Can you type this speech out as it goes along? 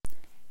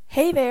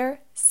Hey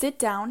there, sit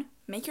down,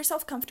 make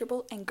yourself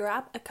comfortable, and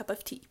grab a cup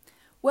of tea.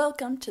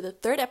 Welcome to the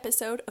third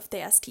episode of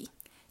Thea's Tea.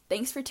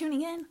 Thanks for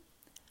tuning in.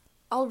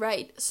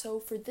 Alright, so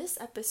for this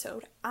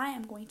episode, I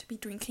am going to be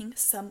drinking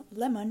some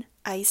lemon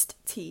iced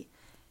tea.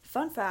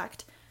 Fun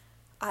fact,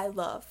 I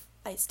love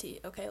iced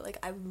tea, okay?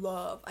 I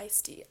love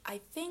iced tea.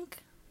 I think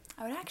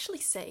I would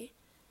actually say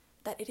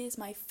that it is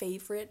my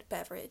favorite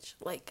beverage,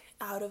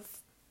 out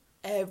of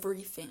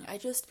everything. I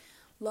just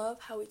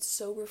love how it's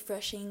so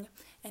refreshing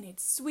and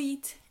it's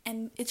sweet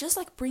and it just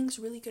brings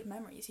really good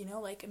memories,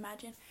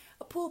 imagine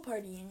a pool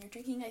party and you're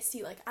drinking iced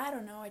tea.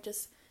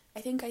 I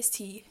think iced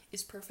tea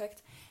is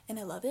perfect and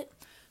I love it.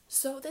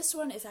 So this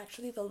one is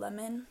actually the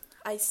lemon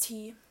iced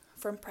tea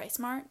from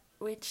PriceSmart,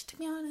 which to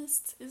be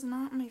honest is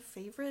not my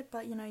favorite,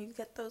 but you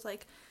get those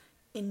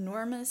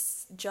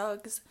enormous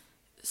jugs,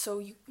 so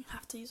you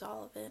have to use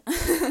all of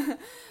it.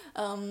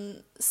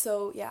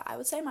 So yeah, I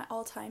would say my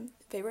all-time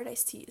favorite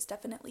iced tea is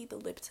definitely the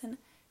Lipton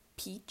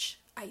peach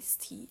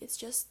iced tea. It's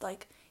just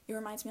it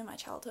reminds me of my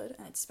childhood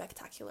and it's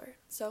spectacular.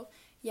 So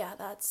yeah,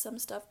 that's some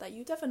stuff that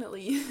you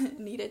definitely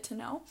needed to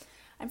know.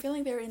 I'm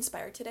feeling very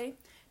inspired today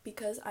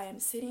because I am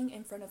sitting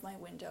in front of my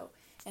window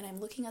and I'm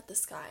looking at the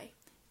sky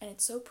and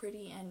it's so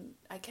pretty and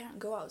I can't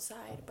go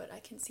outside, but I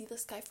can see the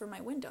sky from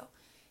my window.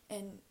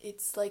 And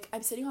it's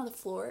I'm sitting on the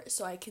floor,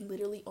 so I can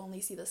literally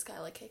only see the sky.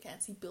 I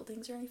can't see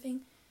buildings or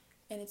anything.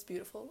 And it's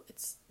beautiful.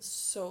 It's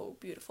so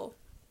beautiful.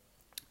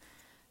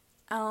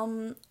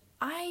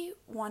 I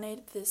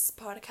wanted this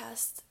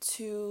podcast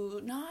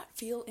to not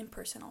feel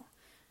impersonal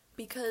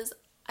because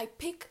I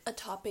pick a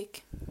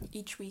topic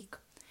each week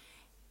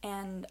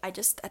and I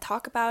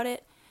talk about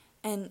it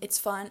and it's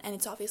fun and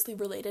it's obviously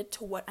related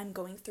to what I'm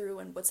going through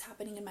and what's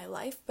happening in my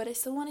life, but I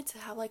still wanted to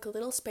have a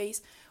little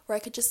space where I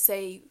could just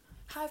say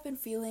how I've been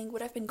feeling,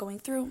 what I've been going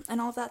through, and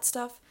all that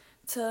stuff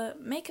to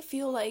make it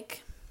feel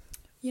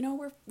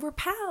we're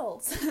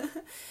pals.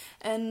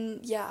 And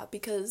yeah,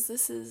 because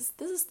this is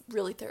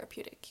really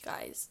therapeutic, you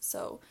guys.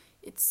 So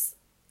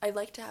I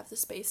like to have the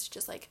space to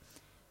just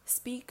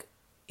speak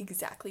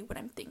exactly what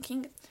I'm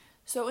thinking.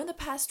 So in the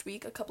past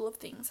week, a couple of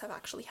things have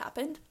actually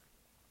happened.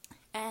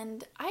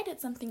 And I did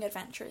something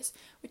adventurous,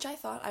 which I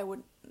thought I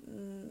would,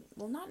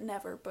 not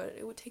never, but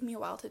it would take me a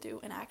while to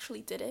do, and I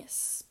actually did it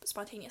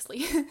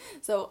spontaneously.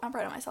 So I'm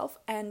proud of myself,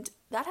 and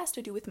that has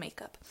to do with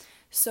makeup.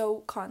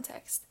 So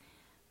context.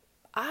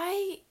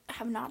 I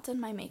have not done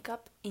my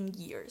makeup in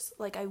years.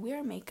 I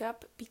wear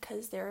makeup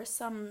because there are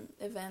some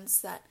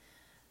events that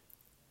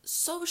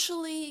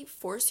socially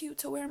force you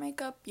to wear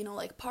makeup,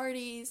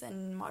 parties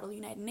and Model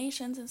United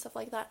Nations and stuff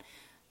like that.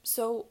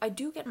 So I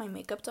do get my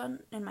makeup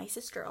done, and my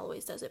sister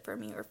always does it for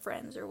me, or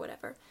friends, or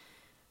whatever.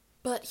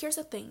 But here's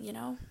the thing,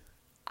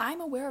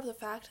 I'm aware of the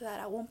fact that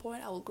at one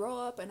point I will grow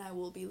up and I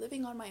will be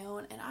living on my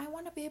own, and I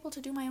want to be able to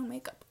do my own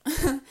makeup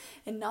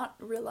and not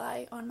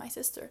rely on my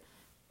sister,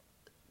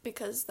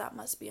 because that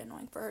must be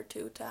annoying for her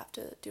too, to have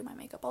to do my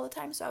makeup all the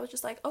time. So I was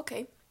just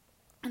okay.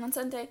 And on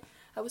Sunday,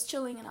 I was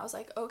chilling and I was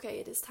okay,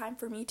 it is time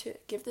for me to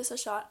give this a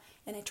shot.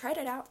 And I tried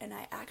it out and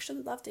I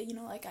actually loved it.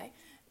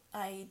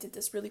 I did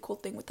this really cool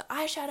thing with the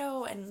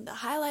eyeshadow and the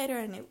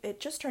highlighter, and it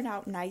just turned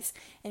out nice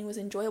and it was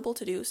enjoyable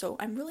to do, so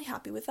I'm really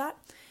happy with that.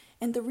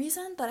 And the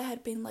reason that I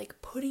had been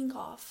putting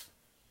off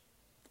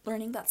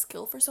learning that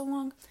skill for so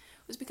long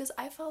was because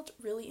I felt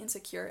really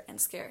insecure and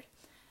scared.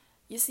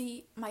 You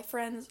see, my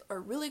friends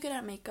are really good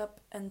at makeup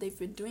and they've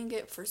been doing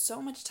it for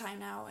so much time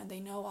now, and they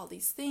know all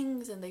these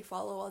things and they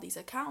follow all these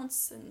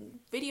accounts and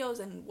videos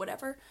and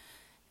whatever,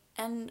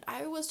 and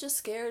I was just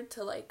scared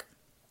to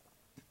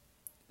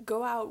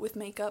go out with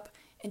makeup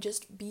and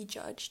just be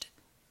judged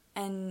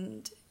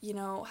and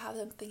have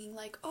them thinking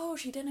oh,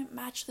 she didn't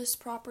match this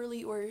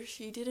properly, or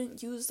she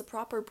didn't use the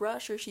proper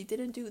brush, or she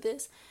didn't do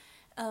this.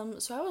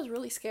 So I was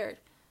really scared,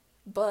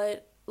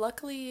 but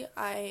luckily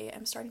I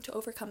am starting to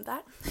overcome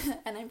that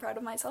and I'm proud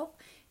of myself.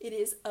 It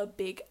is a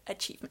big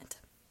achievement.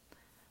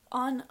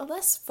 On a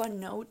less fun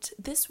note,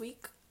 this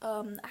week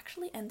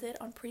actually ended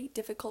on pretty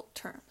difficult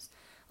terms.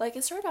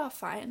 It started off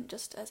fine,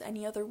 just as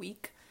any other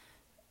week,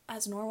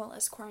 as normal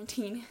as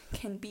quarantine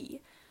can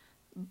be,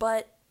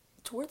 but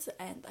towards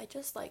the end, I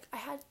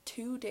had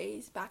 2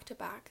 days back to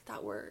back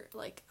that were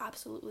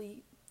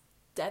absolutely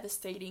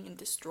devastating and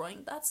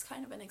destroying. That's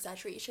kind of an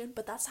exaggeration,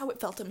 but that's how it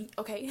felt to me,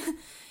 okay?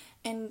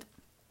 And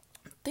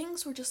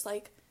things were just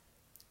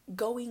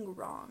going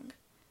wrong,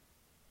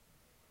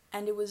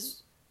 and it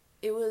was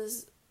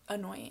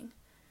annoying.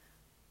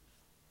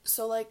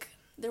 So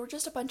there were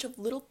just a bunch of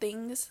little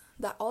things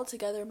that all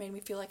together made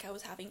me feel like I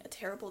was having a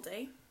terrible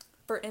day.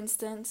 For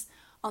instance,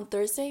 on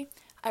Thursday,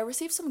 I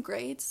received some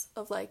grades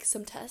of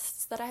some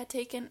tests that I had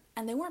taken,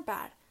 and they weren't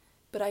bad,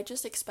 but I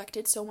just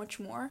expected so much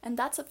more, and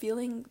that's a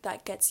feeling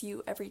that gets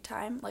you every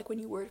time, when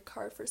you work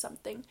hard for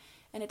something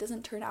and it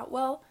doesn't turn out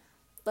well.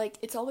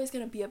 It's always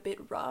gonna be a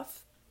bit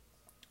rough.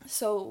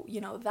 So,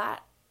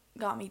 that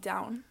got me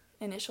down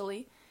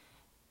initially.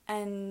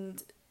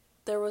 And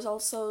there was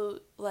also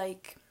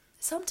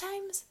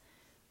sometimes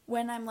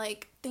when I'm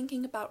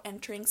thinking about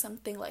entering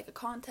something like a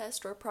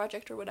contest or a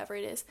project or whatever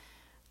it is,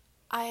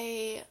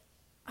 I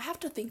have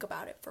to think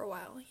about it for a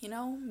while, you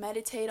know,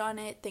 meditate on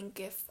it, think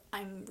if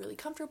I'm really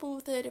comfortable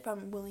with it, if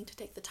I'm willing to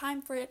take the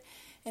time for it,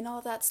 and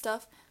all that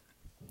stuff.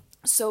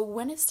 So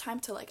when it's time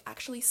to like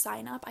actually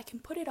sign up, I can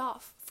put it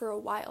off for a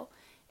while,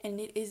 and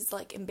it is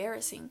like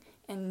embarrassing.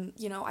 And,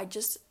 you know, I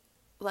just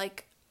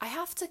like, I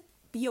have to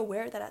be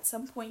aware that at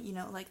some point, you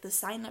know, like the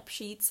sign up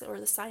sheets or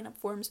the sign up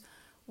forms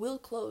will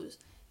close,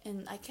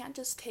 and I can't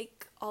just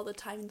take all the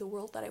time in the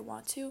world that I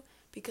want to,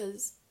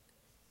 because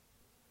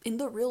in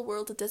the real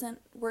world it doesn't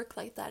work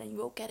like that, and you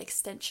won't get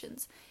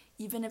extensions,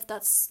 even if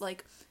that's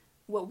like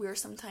what we're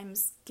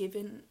sometimes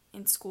given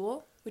in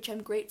school, which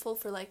I'm grateful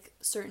for, like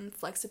certain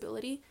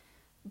flexibility.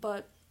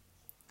 But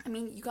I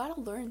mean, you gotta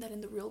learn that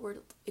in the real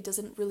world it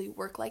doesn't really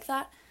work like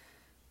that.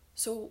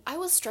 So I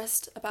was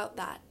stressed about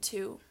that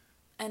too.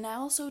 And I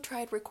also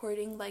tried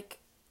recording like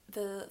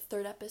the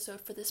third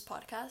episode for this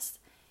podcast,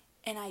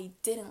 and I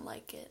didn't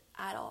like it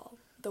at all,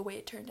 the way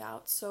it turned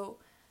out. So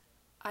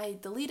I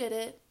deleted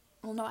it.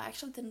 Well, no, I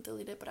actually didn't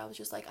delete it, but I was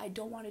just like, I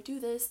don't want to do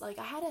this. Like,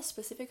 I had a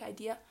specific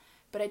idea,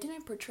 but I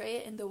didn't portray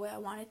it in the way I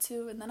wanted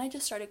to, and then I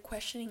just started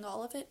questioning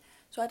all of it.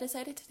 So I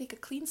decided to take a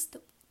clean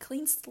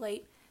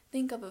slate,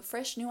 think of a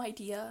fresh new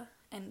idea,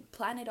 and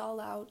plan it all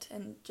out,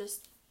 and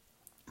just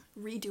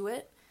redo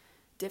it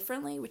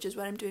differently, which is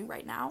what I'm doing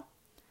right now.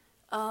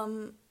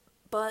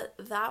 But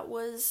that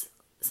was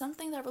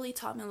something that really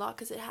taught me a lot,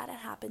 because it hadn't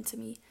happened to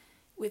me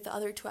with the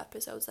other 2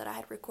 episodes that I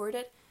had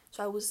recorded.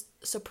 So I was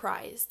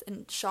surprised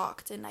and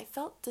shocked, and I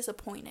felt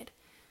disappointed.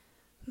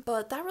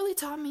 But that really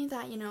taught me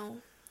that, you know,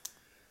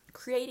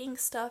 creating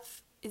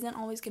stuff isn't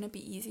always going to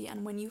be easy.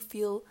 And when you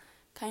feel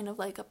kind of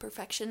like a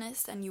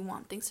perfectionist and you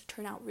want things to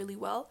turn out really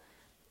well,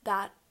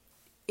 that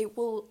it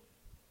will,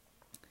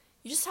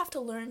 you just have to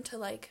learn to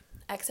like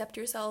accept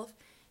yourself.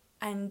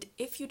 And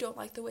if you don't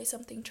like the way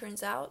something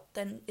turns out,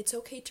 then it's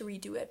okay to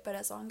redo it, but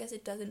as long as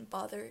it doesn't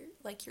bother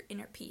like your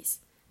inner peace,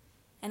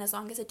 and as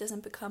long as it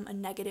doesn't become a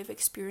negative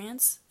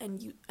experience,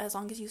 and as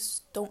long as you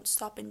don't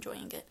stop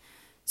enjoying it.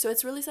 So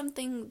it's really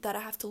something that I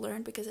have to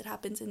learn, because it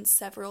happens in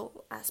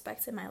several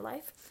aspects in my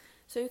life.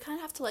 So you kind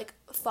of have to like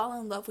fall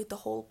in love with the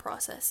whole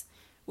process,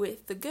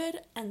 with the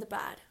good and the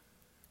bad,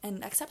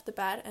 and accept the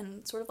bad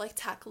and sort of like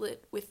tackle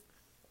it with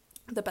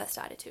the best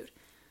attitude.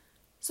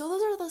 So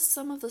those are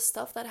some of the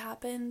stuff that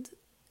happened,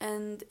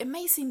 and it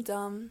may seem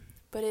dumb,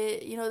 but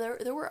it, you know,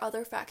 there were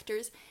other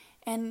factors.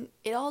 And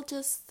it all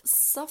just,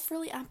 stuff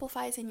really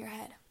amplifies in your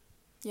head,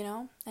 you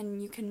know?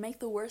 And you can make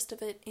the worst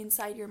of it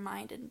inside your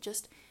mind, and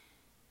just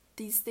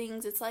these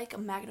things, it's like a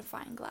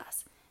magnifying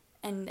glass.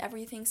 And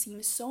everything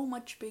seems so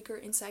much bigger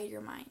inside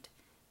your mind.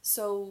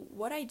 So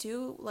what I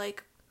do,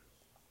 like,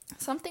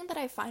 something that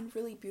I find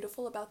really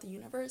beautiful about the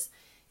universe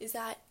is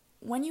that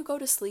when you go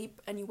to sleep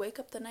and you wake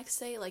up the next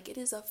day, like, it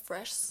is a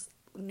fresh,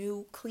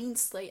 new, clean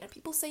slate. And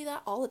people say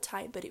that all the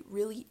time, but it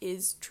really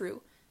is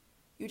true.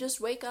 You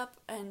just wake up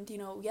and, you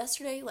know,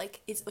 yesterday,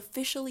 like, it's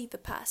officially the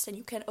past, and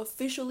you can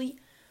officially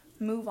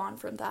move on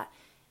from that.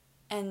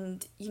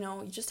 And, you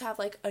know, you just have,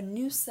 like, a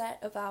new set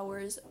of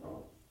hours,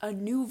 a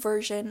new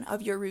version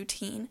of your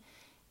routine,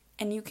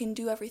 and you can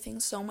do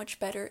everything so much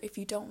better if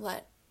you don't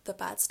let the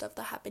bad stuff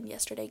that happened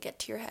yesterday get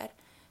to your head.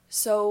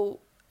 So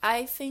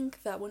I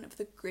think that one of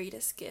the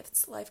greatest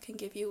gifts life can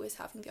give you is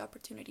having the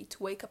opportunity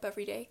to wake up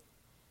every day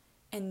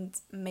and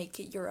make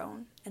it your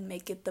own, and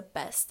make it the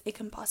best it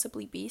can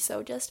possibly be.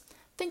 So just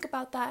think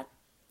about that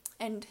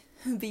and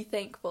be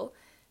thankful.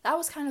 That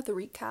was kind of the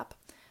recap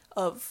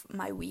of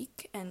my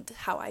week and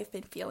how I've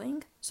been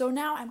feeling. So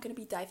now I'm going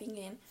to be diving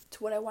in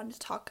to what I wanted to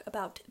talk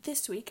about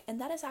this week, and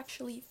that is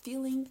actually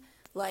feeling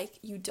like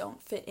you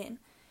don't fit in.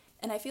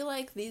 And I feel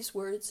like these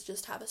words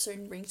just have a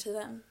certain ring to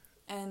them,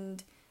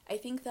 and I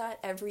think that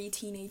every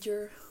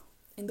teenager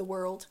in the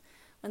world,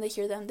 when they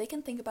hear them, they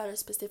can think about a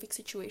specific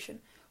situation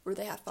where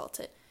they have felt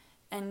it,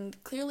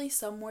 and clearly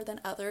some more than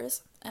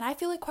others, and I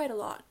feel it quite a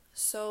lot.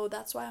 So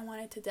that's why I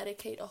wanted to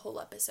dedicate a whole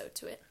episode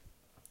to it.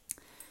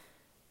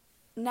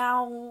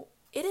 Now,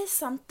 it is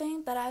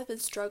something that I've been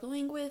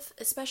struggling with,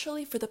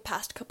 especially for the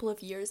past couple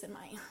of years in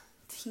my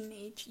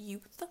teenage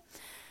youth.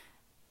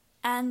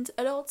 And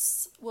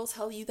adults will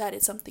tell you that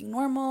it's something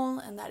normal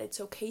and that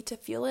it's okay to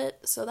feel it,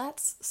 so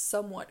that's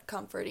somewhat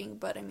comforting,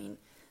 but I mean,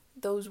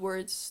 those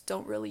words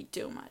don't really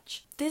do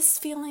much. This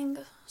feeling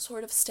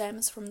sort of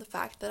stems from the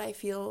fact that I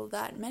feel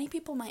that many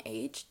people my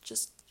age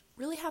just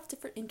really have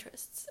different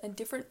interests and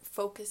different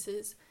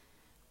focuses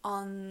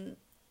on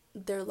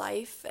their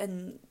life,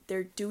 and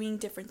they're doing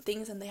different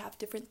things, and they have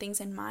different things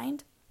in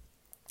mind.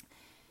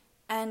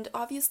 And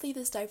obviously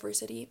this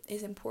diversity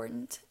is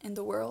important in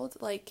the world.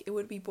 Like, it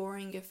would be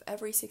boring if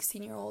every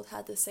 16-year-old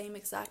had the same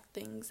exact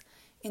things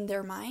in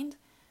their mind.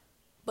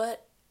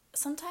 But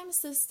sometimes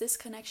this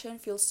disconnection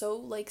feels so,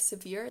 like,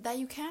 severe that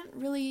you can't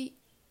really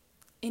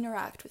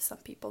interact with some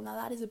people. Now,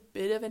 that is a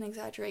bit of an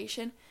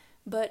exaggeration,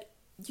 but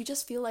you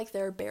just feel like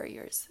there are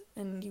barriers,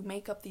 and you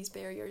make up these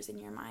barriers in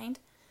your mind.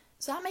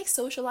 So that makes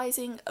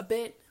socializing a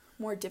bit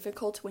more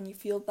difficult when you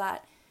feel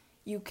that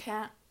you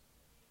can't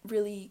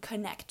really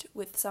connect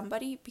with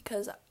somebody,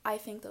 because I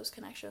think those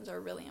connections are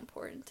really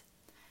important.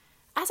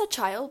 As a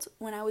child,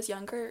 when I was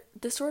younger,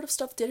 this sort of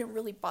stuff didn't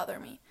really bother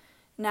me.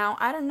 Now,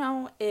 I don't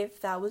know if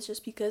that was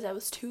just because I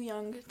was too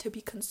young to be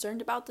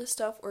concerned about this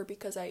stuff or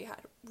because I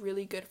had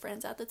really good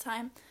friends at the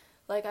time.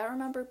 Like, I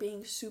remember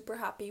being super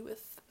happy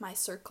with my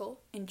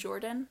circle in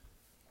Jordan.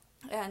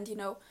 And,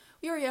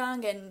 we were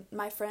young and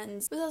my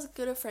friends, it was as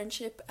good a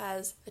friendship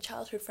as a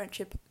childhood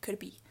friendship could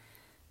be.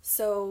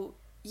 So,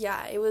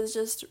 yeah, it was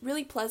just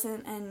really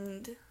pleasant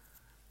and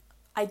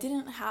I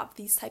didn't have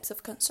these types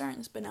of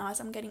concerns. But now as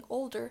I'm getting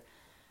older,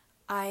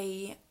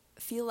 I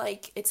feel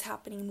like it's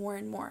happening more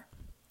and more.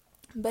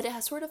 But it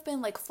has sort of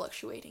been like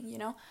fluctuating,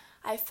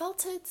 I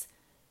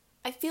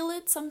feel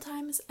it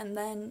sometimes, and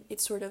then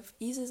it sort of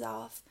eases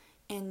off,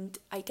 and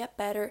I get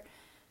better,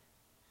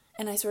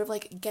 and I sort of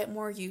like get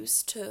more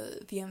used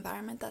to the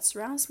environment that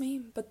surrounds me,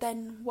 but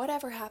then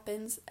whatever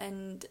happens,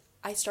 and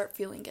I start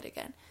feeling it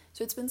again.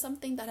 So it's been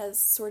something that has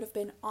sort of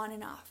been on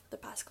and off the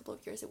past couple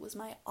of years. It was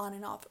my on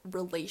and off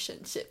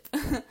relationship.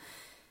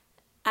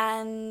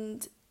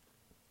 And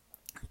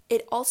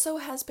it also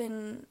has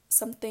been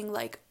something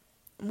like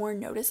more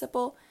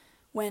noticeable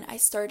when I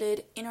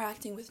started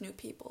interacting with new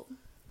people.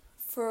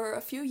 For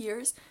a few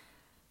years,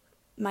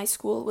 my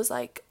school was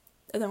like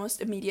the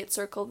most immediate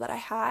circle that I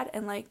had,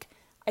 and like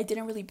I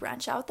didn't really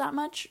branch out that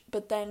much.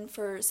 But then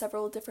for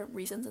several different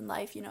reasons in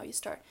life, you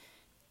start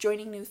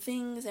joining new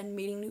things and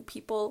meeting new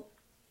people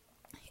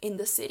in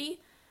the city.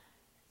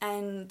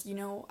 And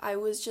I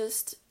was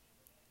just,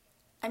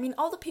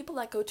 all the people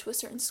that go to a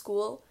certain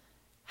school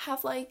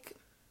have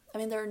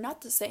they're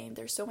not the same.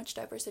 There's so much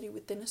diversity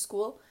within a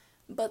school,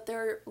 but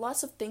there are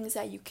lots of things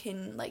that you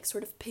can like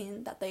sort of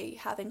pin that they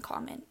have in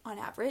common on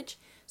average.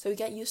 So you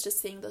get used to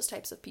seeing those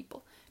types of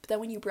people. But then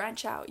when you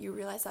branch out, you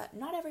realize that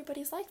not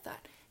everybody's like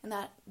that, and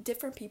that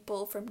different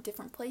people from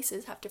different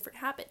places have different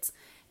habits.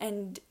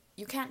 And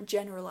you can't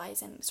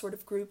generalize and sort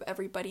of group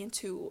everybody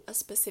into a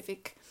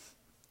specific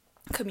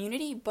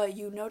community, but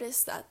you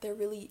notice that there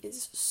really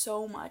is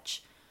so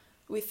much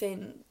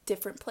within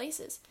different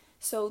places.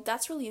 So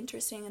that's really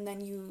interesting, and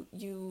then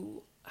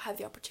you have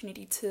the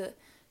opportunity to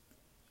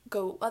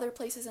go other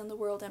places in the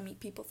world and meet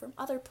people from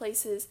other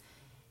places,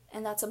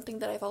 and that's something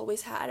that I've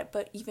always had,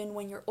 but even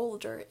when you're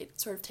older,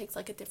 it sort of takes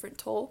like a different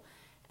toll,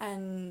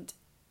 and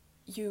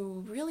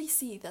you really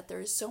see that there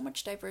is so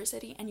much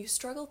diversity, and you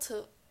struggle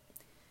to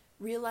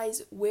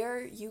realize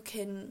where you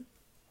can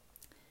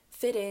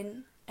fit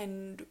in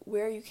and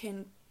where you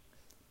can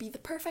be the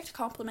perfect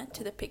complement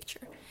to the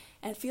picture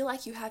and feel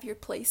like you have your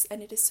place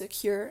and it is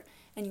secure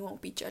and you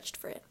won't be judged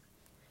for it.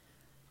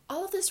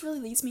 All of this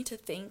really leads me to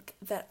think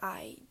that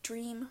I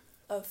dream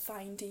of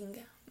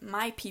finding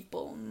my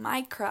people,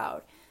 my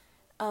crowd,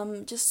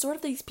 just sort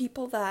of these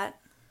people that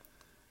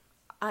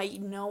I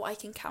know I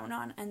can count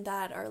on and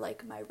that are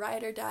like my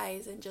ride or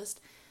dies, and just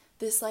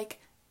this like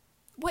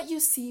what you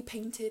see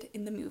painted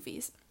in the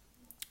movies.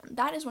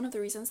 That is one of the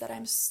reasons that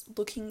I'm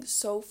looking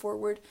so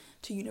forward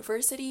to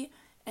university,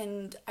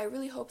 and I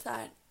really hope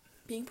that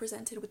being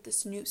presented with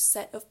this new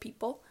set of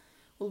people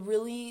will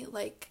really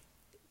like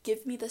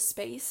give me the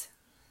space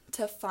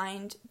to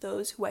find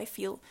those who I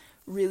feel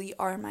really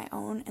are my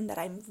own and that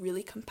I'm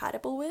really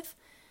compatible with.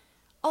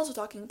 Also,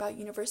 talking about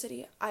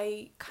university,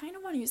 I kind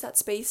of want to use that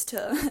space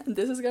to,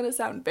 this is going to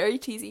sound very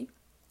cheesy,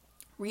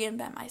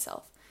 reinvent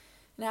myself.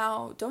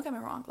 Now, don't get me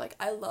wrong, like,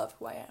 I love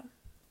who I am.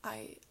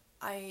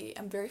 I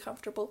am very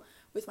comfortable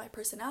with my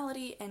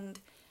personality, and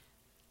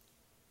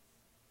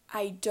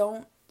I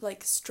don't,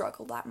 like,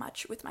 struggle that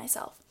much with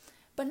myself.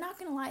 But not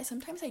gonna lie,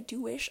 sometimes I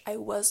do wish I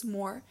was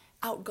more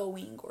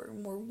outgoing or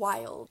more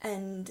wild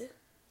and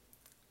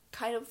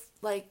kind of,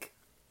 like,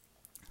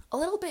 a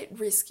little bit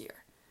riskier,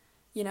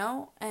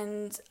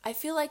 And I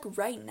feel like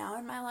right now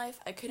in my life,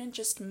 I couldn't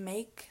just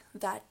make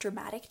that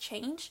dramatic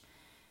change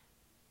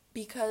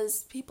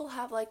because people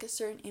have, like, a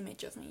certain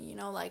image of me,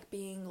 like,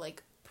 being,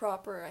 like,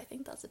 proper. I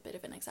think that's a bit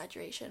of an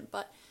exaggeration,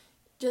 but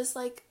just,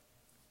 like,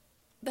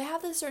 they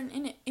have this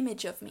certain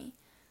image of me.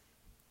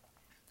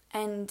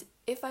 And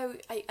if I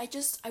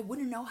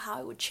wouldn't know how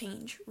I would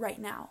change right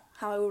now,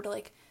 how I would,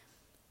 like,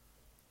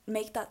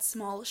 make that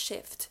small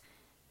shift,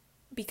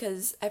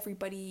 because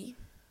everybody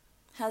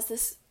has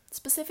this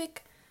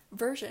specific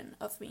version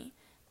of me.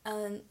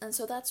 And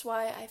so that's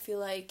why I feel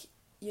like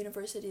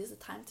university is the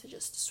time to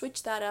just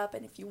switch that up,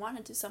 and if you want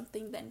to do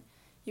something, then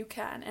you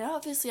can. And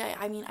obviously,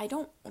 I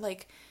don't,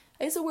 like,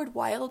 I use the word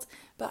wild,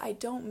 but I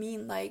don't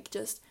mean, like,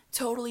 just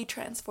totally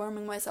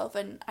transforming myself,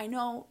 and I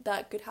know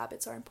that good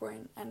habits are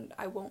important, and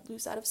I won't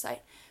lose that of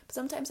sight, but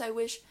sometimes I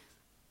wish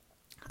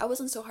I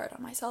wasn't so hard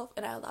on myself,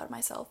 and I allowed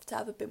myself to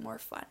have a bit more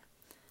fun.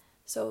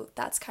 So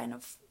that's kind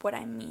of what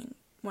I mean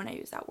when I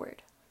use that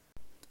word.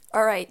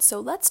 Alright, so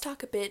let's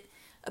talk a bit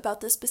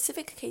about the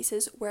specific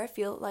cases where I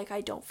feel like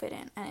I don't fit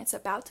in, and it's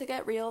about to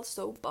get real,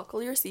 so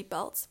buckle your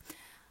seatbelts.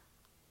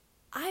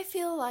 I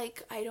feel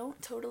like I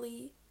don't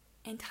totally,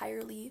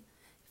 entirely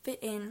fit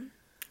in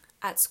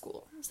at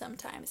school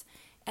sometimes,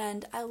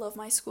 and I love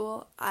my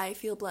school. I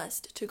feel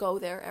blessed to go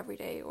there every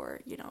day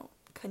or,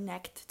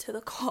 connect to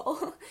the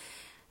call,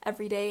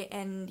 every day,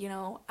 and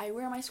I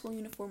wear my school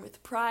uniform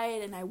with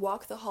pride and I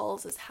walk the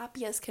halls as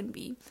happy as can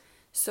be.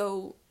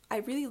 So I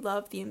really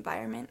love the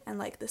environment and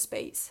like the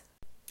space.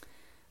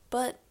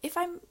 But if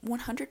I'm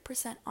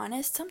 100%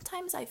 honest,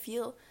 sometimes I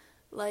feel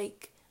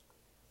like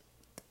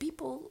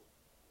people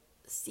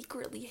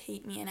secretly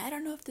hate me, and I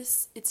don't know if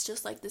it's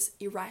just like this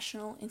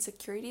irrational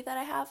insecurity that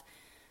I have,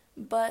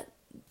 but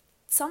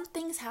some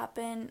things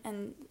happen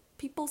and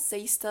people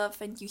say stuff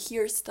and you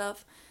hear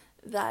stuff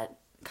that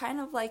kind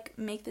of like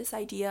make this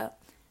idea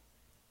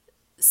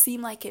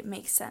seem like it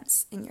makes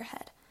sense in your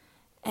head.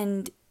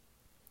 And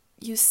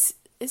it's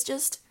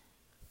just,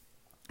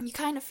 you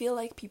kind of feel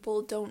like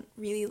people don't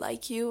really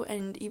like you,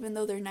 and even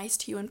though they're nice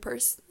to you in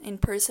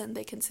person,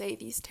 they can say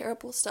these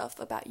terrible stuff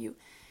about you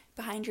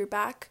behind your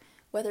back,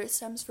 whether it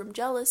stems from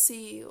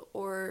jealousy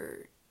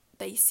or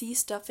they see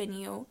stuff in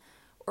you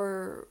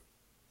or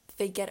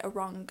they get a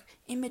wrong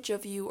image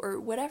of you or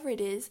whatever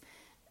it is.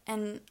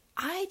 And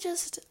I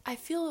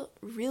feel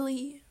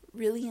really,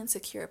 really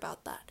insecure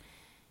about that.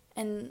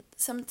 And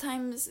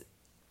sometimes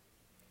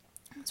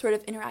sort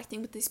of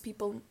interacting with these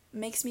people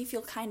makes me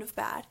feel kind of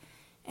bad.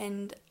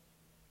 And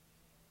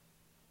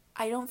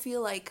I don't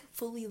feel like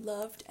fully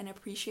loved and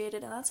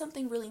appreciated. And that's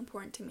something really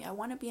important to me. I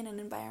want to be in an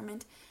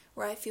environment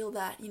where I feel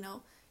that,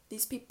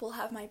 these people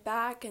have my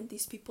back and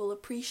these people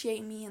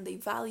appreciate me and they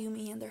value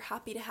me and they're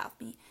happy to have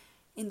me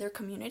in their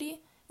community.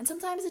 And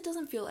sometimes it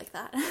doesn't feel like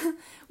that,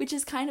 which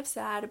is kind of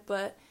sad,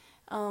 but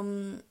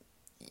those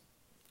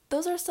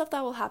are stuff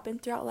that will happen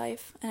throughout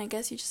life, and I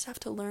guess you just have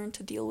to learn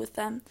to deal with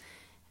them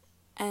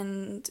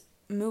and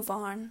move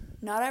on.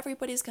 Not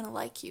everybody's gonna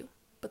like you,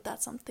 but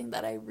that's something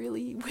that I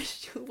really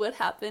wish would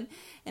happen,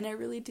 and I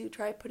really do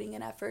try putting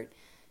an effort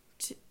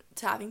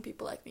to having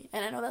people like me.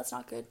 And I know that's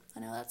not good. I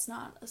know that's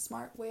not a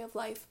smart way of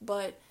life,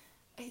 but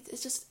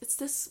it's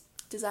this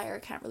desire I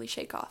can't really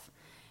shake off.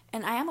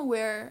 And I am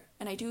aware,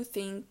 and I do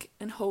think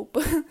and hope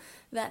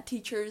that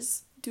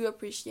teachers do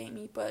appreciate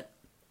me, but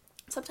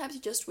sometimes you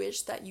just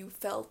wish that you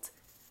felt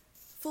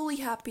fully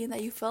happy and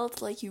that you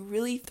felt like you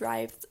really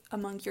thrived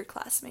among your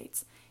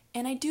classmates.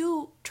 And I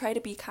do try to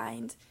be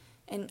kind,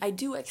 and I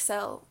do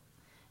excel,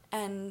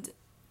 and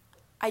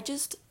I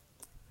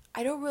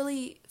don't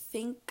really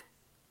think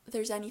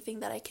there's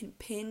anything that I can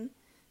pin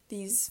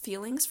these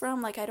feelings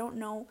from. Like, I don't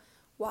know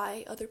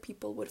why other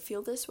people would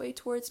feel this way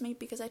towards me,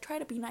 because I try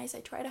to be nice, I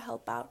try to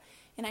help out,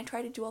 and I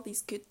try to do all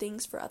these good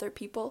things for other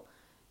people.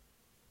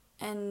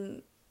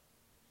 And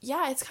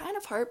yeah, it's kind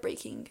of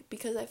heartbreaking,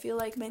 because I feel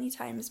like many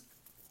times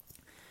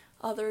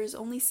others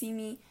only see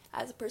me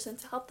as a person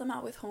to help them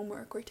out with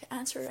homework or to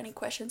answer any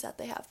questions that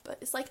they have, but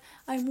it's like,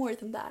 I'm more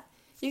than that.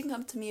 You can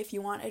come to me if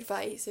you want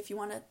advice, if you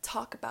want to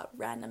talk about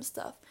random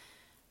stuff.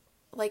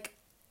 Like,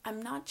 I'm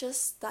not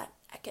just that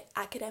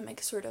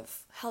academic sort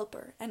of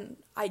helper, and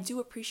I do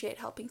appreciate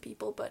helping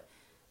people, but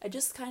I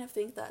just kind of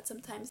think that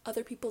sometimes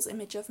other people's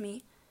image of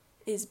me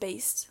is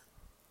based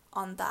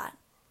on that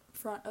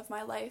front of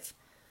my life.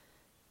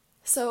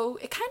 So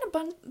it kind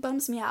of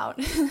bums me out,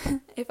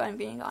 if I'm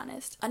being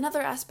honest.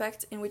 Another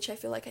aspect in which I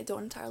feel like I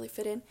don't entirely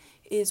fit in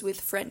is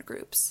with friend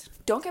groups.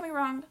 Don't get me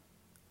wrong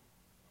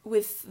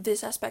with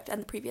this aspect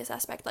and the previous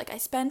aspect. Like, I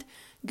spend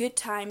good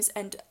times,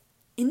 and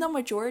in the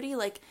majority,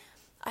 like,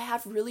 I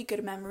have really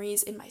good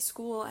memories in my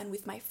school and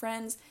with my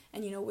friends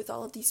and, with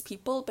all of these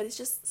people, but it's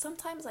just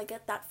sometimes I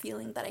get that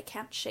feeling that I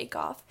can't shake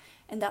off,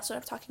 and that's what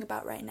I'm talking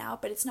about right now.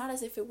 But it's not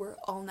as if it were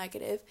all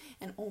negative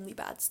and only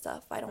bad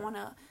stuff. I don't want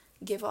to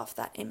give off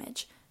that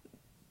image,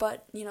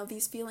 but,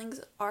 these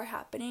feelings are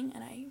happening,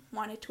 and I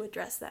wanted to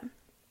address them.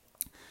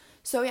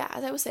 So yeah,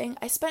 as I was saying,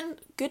 I spend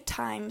good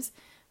times,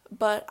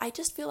 but I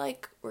just feel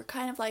like we're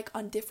kind of like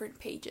on different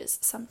pages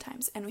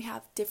sometimes, and we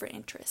have different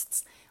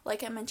interests.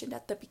 Like I mentioned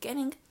at the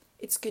beginning,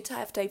 it's good to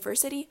have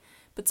diversity,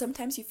 but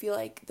sometimes you feel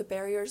like the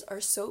barriers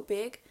are so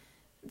big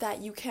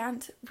that you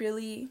can't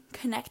really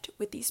connect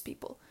with these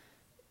people.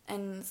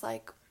 And it's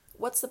like,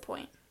 what's the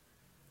point?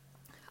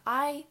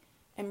 I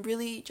am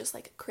really just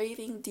like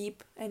craving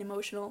deep and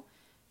emotional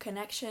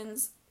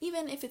connections,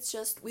 even if it's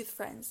just with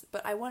friends.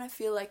 But I want to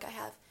feel like I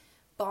have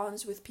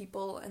bonds with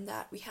people and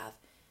that we have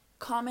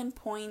common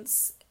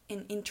points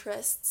and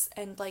interests.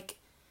 And like,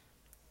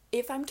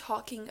 if I'm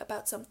talking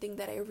about something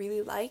that I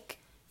really like,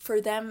 for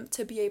them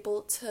to be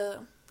able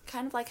to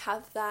kind of like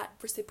have that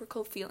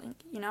reciprocal feeling,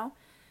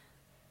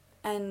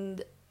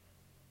 and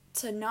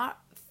to not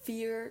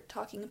fear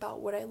talking about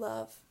what I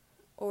love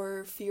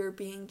or fear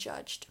being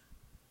judged.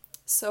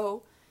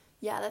 So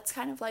yeah, that's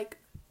kind of like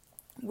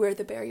where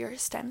the barrier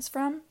stems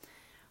from.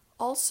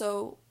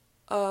 Also,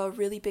 a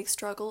really big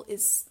struggle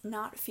is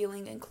not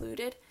feeling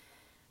included.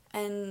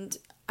 And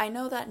I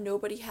know that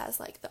nobody has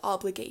like the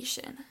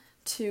obligation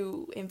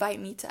to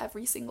invite me to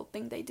every single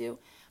thing they do,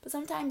 but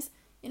sometimes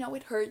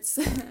it hurts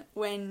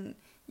when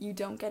you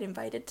don't get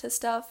invited to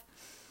stuff,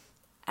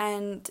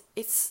 and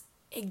it's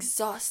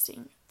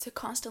exhausting to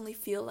constantly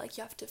feel like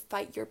you have to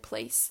fight your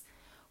place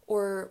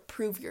or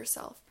prove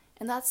yourself.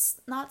 And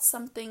that's not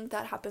something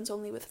that happens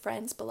only with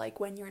friends, but like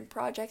when you're in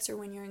projects or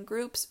when you're in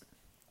groups,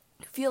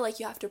 you feel like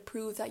you have to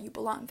prove that you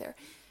belong there.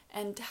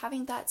 And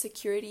having that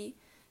security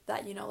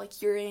that,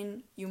 like you're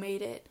in, you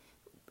made it,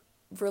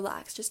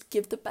 relax, just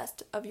give the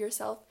best of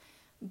yourself,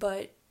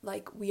 but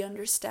like we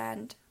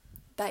understand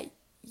that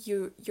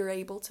you're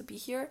able to be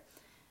here.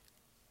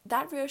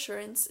 That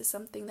reassurance is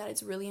something that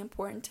is really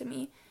important to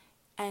me,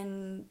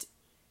 and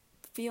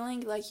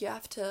feeling like you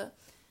have to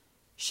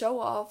show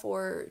off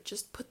or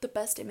just put the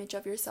best image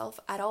of yourself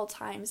at all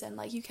times and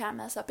like you can't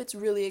mess up, it's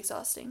really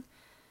exhausting.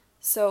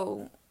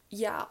 So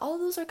yeah, all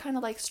of those are kind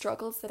of like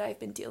struggles that I've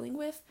been dealing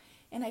with,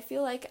 and I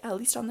feel like, at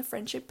least on the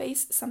friendship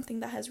base, something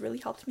that has really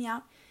helped me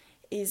out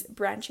is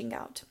branching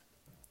out.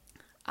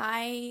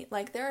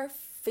 There are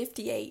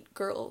 58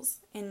 girls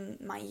in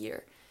my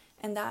year,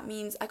 and that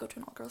means I go to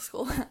an all-girls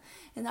school,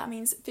 and that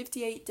means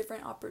 58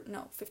 different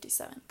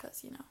 57,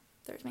 because,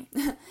 there's me,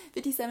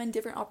 57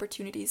 different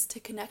opportunities to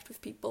connect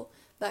with people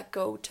that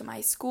go to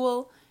my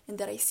school and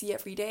that I see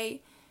every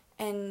day,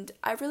 and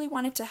I really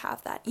wanted to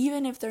have that.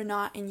 Even if they're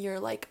not in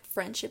your, like,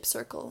 friendship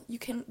circle, you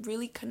can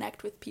really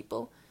connect with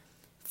people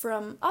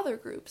from other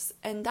groups,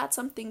 and that's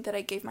something that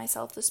I gave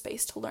myself the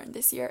space to learn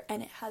this year,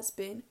 and it has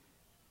been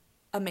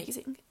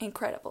amazing,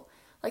 incredible.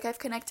 Like, I've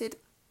connected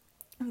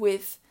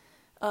with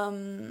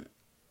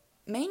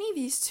mainly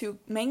these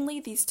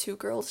two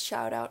girls,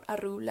 shout out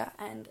Arula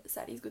and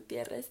Saris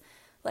Gutierrez.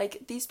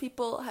 Like, these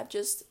people have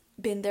just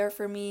been there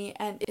for me,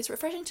 and it's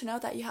refreshing to know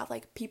that you have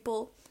like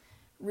people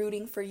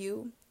rooting for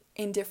you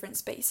in different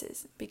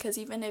spaces, because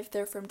even if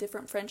they're from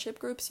different friendship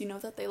groups, you know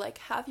that they like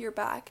have your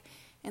back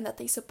and that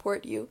they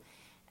support you.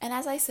 And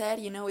as I said,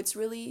 it's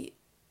really,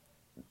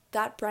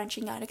 that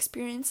branching out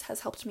experience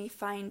has helped me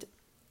find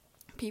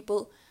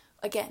people,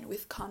 again,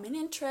 with common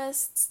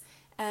interests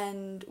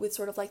and with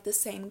sort of like the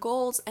same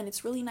goals, and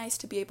it's really nice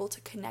to be able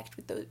to connect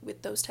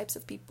with those types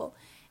of people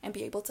and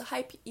be able to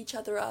hype each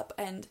other up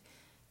and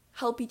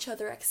help each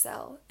other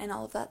excel and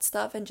all of that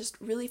stuff, and just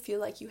really feel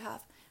like you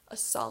have a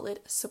solid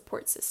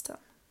support system.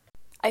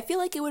 I feel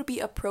like it would be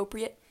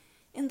appropriate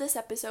in this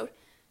episode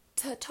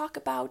to talk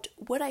about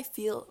what I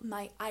feel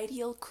my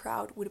ideal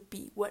crowd would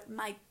be, what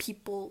my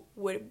people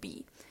would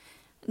be.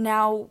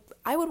 Now,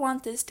 I would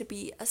want this to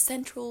be a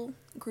central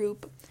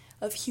group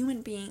of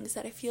human beings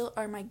that I feel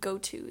are my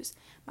go-tos,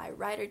 my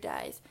ride or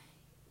dies.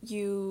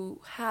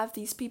 You have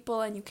these people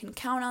and you can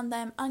count on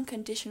them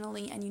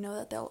unconditionally, and you know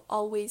that they'll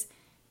always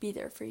be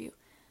there for you.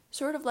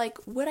 Sort of like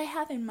what I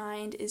have in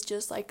mind is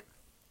just like,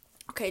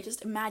 okay,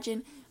 just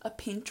imagine a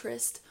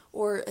Pinterest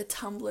or a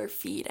Tumblr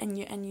feed, and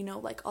you know,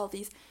 like all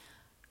these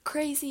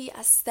crazy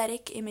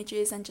aesthetic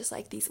images and just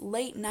like these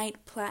late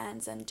night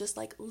plans and just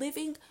like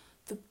living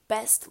the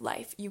best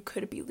life you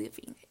could be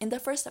living. In the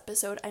first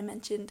episode, I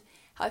mentioned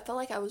how I felt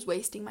like I was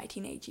wasting my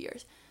teenage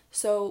years.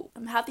 So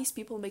have these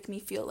people make me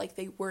feel like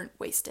they weren't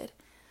wasted.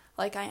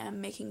 Like I am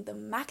making the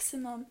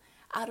maximum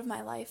out of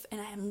my life and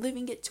I am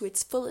living it to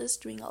its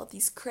fullest, doing all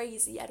these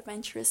crazy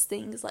adventurous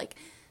things. Like,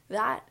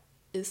 that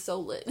is so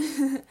lit.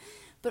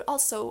 But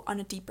also on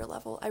a deeper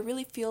level, I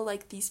really feel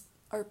like these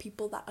are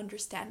people that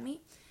understand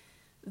me,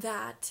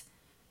 that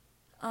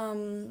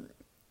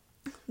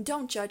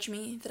don't judge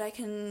me, that I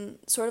can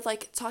sort of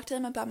like talk to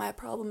them about my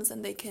problems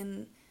and they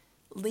can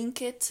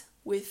link it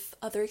with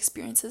other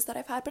experiences that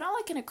I've had, but not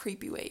like in a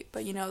creepy way,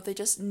 but they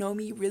just know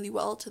me really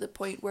well to the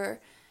point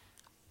where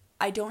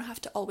I don't have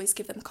to always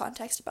give them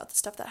context about the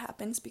stuff that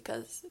happens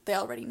because they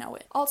already know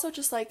it. Also,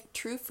 just like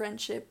true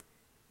friendship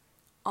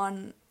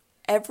on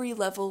every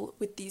level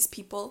with these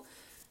people,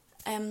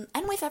 and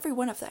with every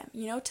one of them,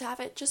 to have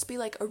it just be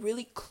like a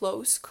really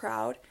close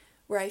crowd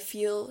where I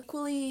feel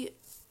equally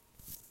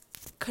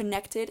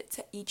connected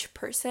to each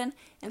person.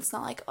 And it's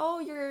not like, oh,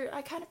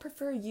 I kind of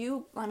prefer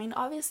you. I mean,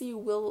 obviously you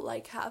will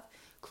like have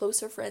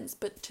closer friends,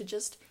 but to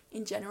just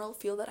in general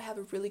feel that I have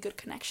a really good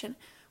connection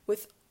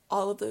with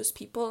all of those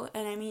people.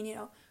 And I mean,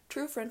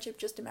 true friendship,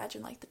 just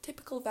imagine like the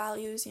typical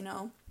values,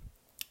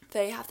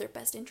 they have their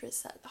best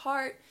interests at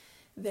heart,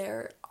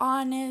 they're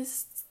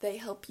honest, they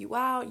help you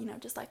out,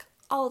 just like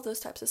all of those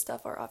types of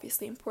stuff are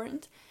obviously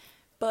important.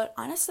 But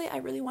honestly, I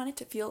really want it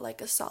to feel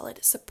like a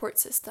solid support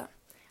system.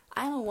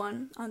 I'm a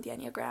 1 on the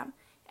Enneagram,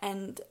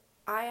 and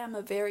I am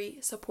a very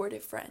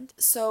supportive friend.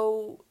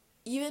 So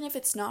even if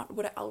it's not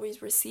what I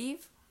always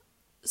receive,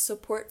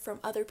 support from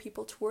other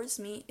people towards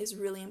me is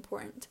really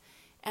important.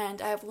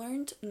 And I've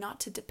learned not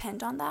to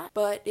depend on that,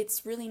 but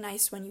it's really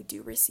nice when you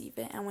do receive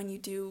it and when you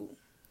do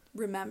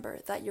remember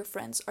that your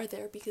friends are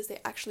there because they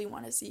actually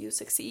want to see you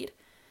succeed.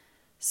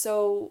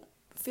 So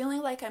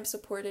feeling like I'm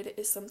supported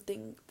is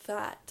something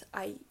that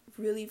I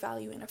really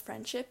value in a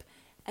friendship,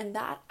 and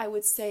that, I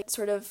would say,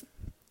 sort of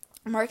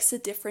marks the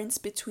difference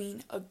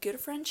between a good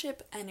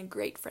friendship and a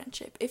great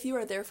friendship. If you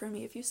are there for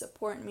me, if you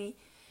support me,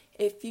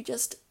 if you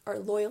just are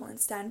loyal and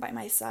stand by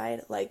my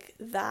side, like,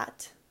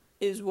 that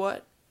is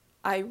what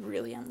I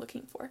really am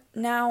looking for.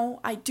 Now,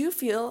 I do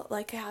feel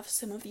like I have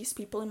some of these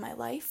people in my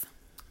life,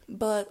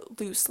 but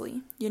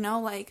loosely,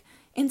 like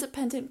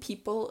independent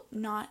people,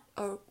 not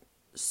a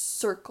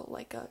circle,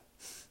 like a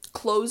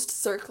closed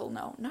circle.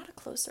 No, not a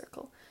closed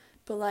circle,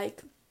 but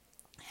like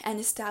an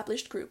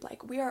established group.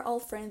 Like, we are all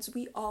friends,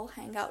 we all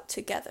hang out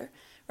together,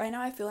 right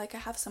now I feel like I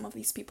have some of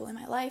these people in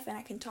my life and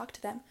I can talk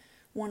to them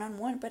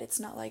one-on-one, but it's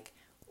not like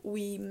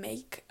we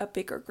make a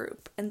bigger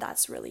group, and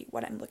that's really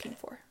what I'm looking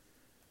for.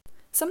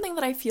 Something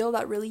that I feel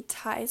that really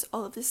ties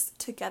all of this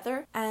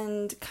together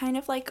and kind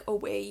of like a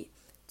way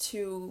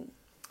to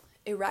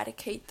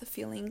eradicate the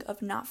feeling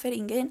of not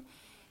fitting in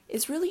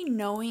is really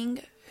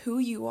knowing who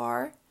you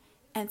are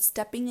and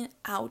stepping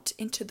out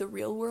into the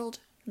real world,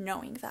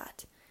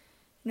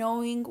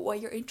 knowing what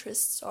your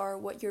interests are,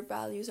 what your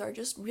values are,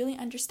 just really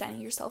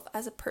understanding yourself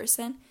as a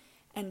person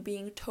and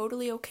being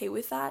totally okay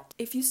with that.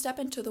 If you step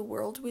into the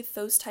world with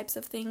those types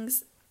of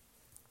things,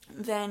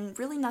 then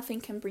really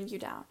nothing can bring you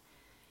down.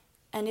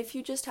 And if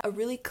you just have a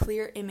really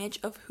clear image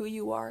of who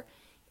you are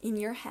in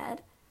your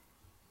head,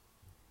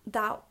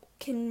 that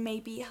can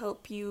maybe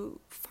help you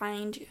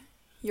find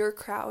your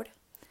crowd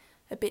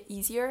a bit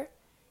easier,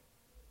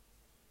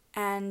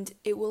 and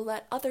it will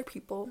let other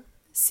people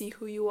see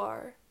who you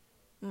are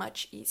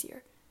much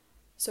easier.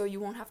 So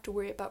you won't have to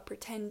worry about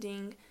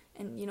pretending,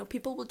 and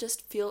people will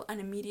just feel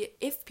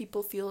if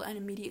people feel an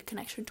immediate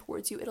connection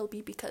towards you, it'll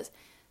be because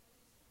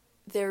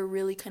they're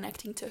really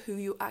connecting to who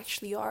you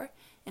actually are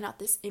and not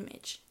this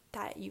image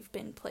that you've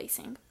been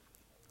placing.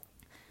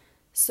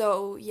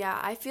 So yeah,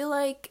 I feel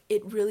like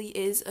it really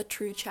is a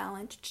true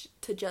challenge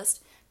to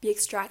just be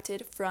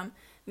extracted from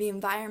the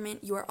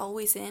environment you are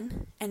always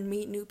in and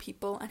meet new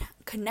people and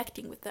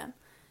connecting with them.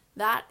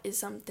 That is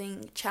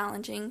something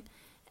challenging,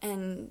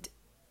 and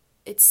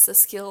it's a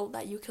skill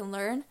that you can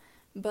learn.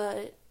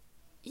 But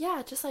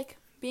yeah, just like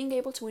being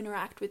able to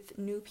interact with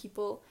new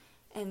people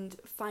and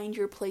find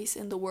your place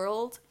in the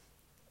world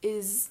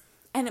is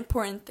an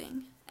important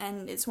thing,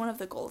 and it's one of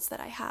the goals that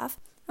I have.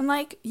 I'm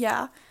like,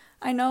 yeah,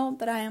 I know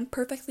that I am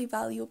perfectly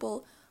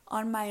valuable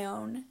on my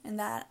own and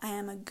that I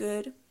am a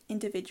good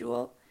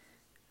individual,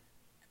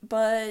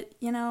 but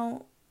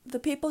the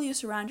people you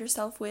surround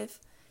yourself with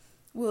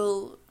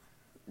will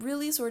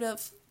really sort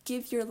of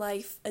give your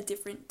life a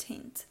different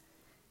tint.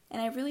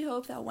 And I really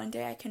hope that one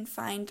day I can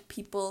find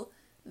people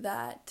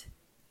that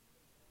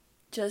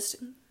just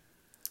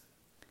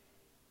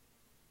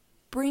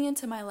bring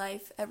into my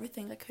life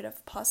everything I could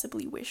have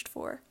possibly wished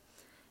for.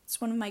 It's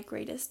one of my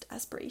greatest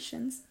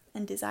aspirations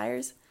and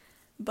desires.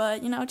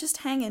 But, just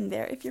hang in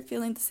there. If you're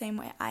feeling the same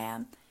way I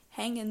am,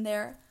 hang in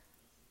there.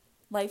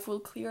 Life will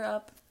clear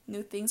up.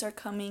 New things are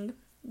coming.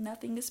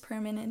 Nothing is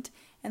permanent.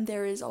 And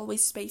there is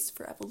always space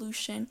for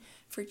evolution,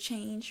 for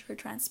change, for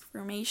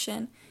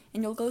transformation.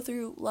 And you'll go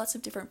through lots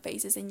of different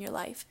phases in your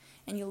life.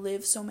 And you'll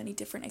live so many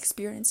different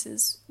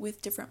experiences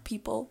with different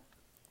people.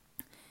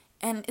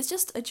 And it's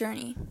just a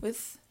journey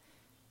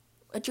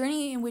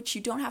in which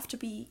you don't have to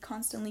be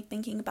constantly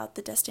thinking about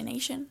the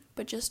destination,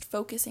 but just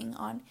focusing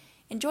on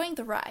enjoying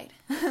the ride.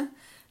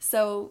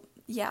 So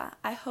yeah,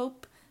 I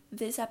hope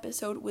this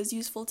episode was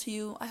useful to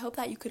you. I hope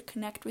that you could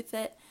connect with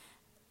it.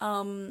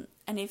 And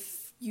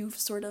if you've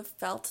sort of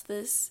felt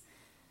this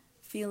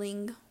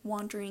feeling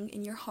wandering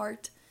in your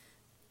heart,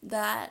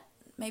 that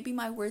maybe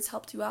my words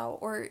helped you out,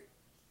 or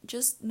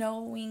just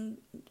knowing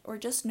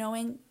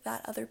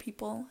that other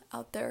people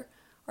out there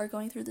are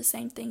going through the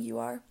same thing you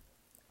are,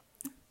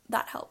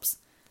 that helps.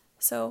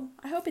 So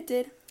I hope it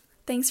did.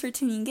 Thanks for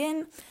tuning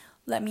in.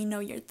 Let me know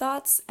your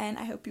thoughts, and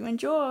I hope you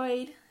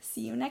enjoyed.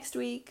 See you next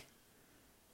week.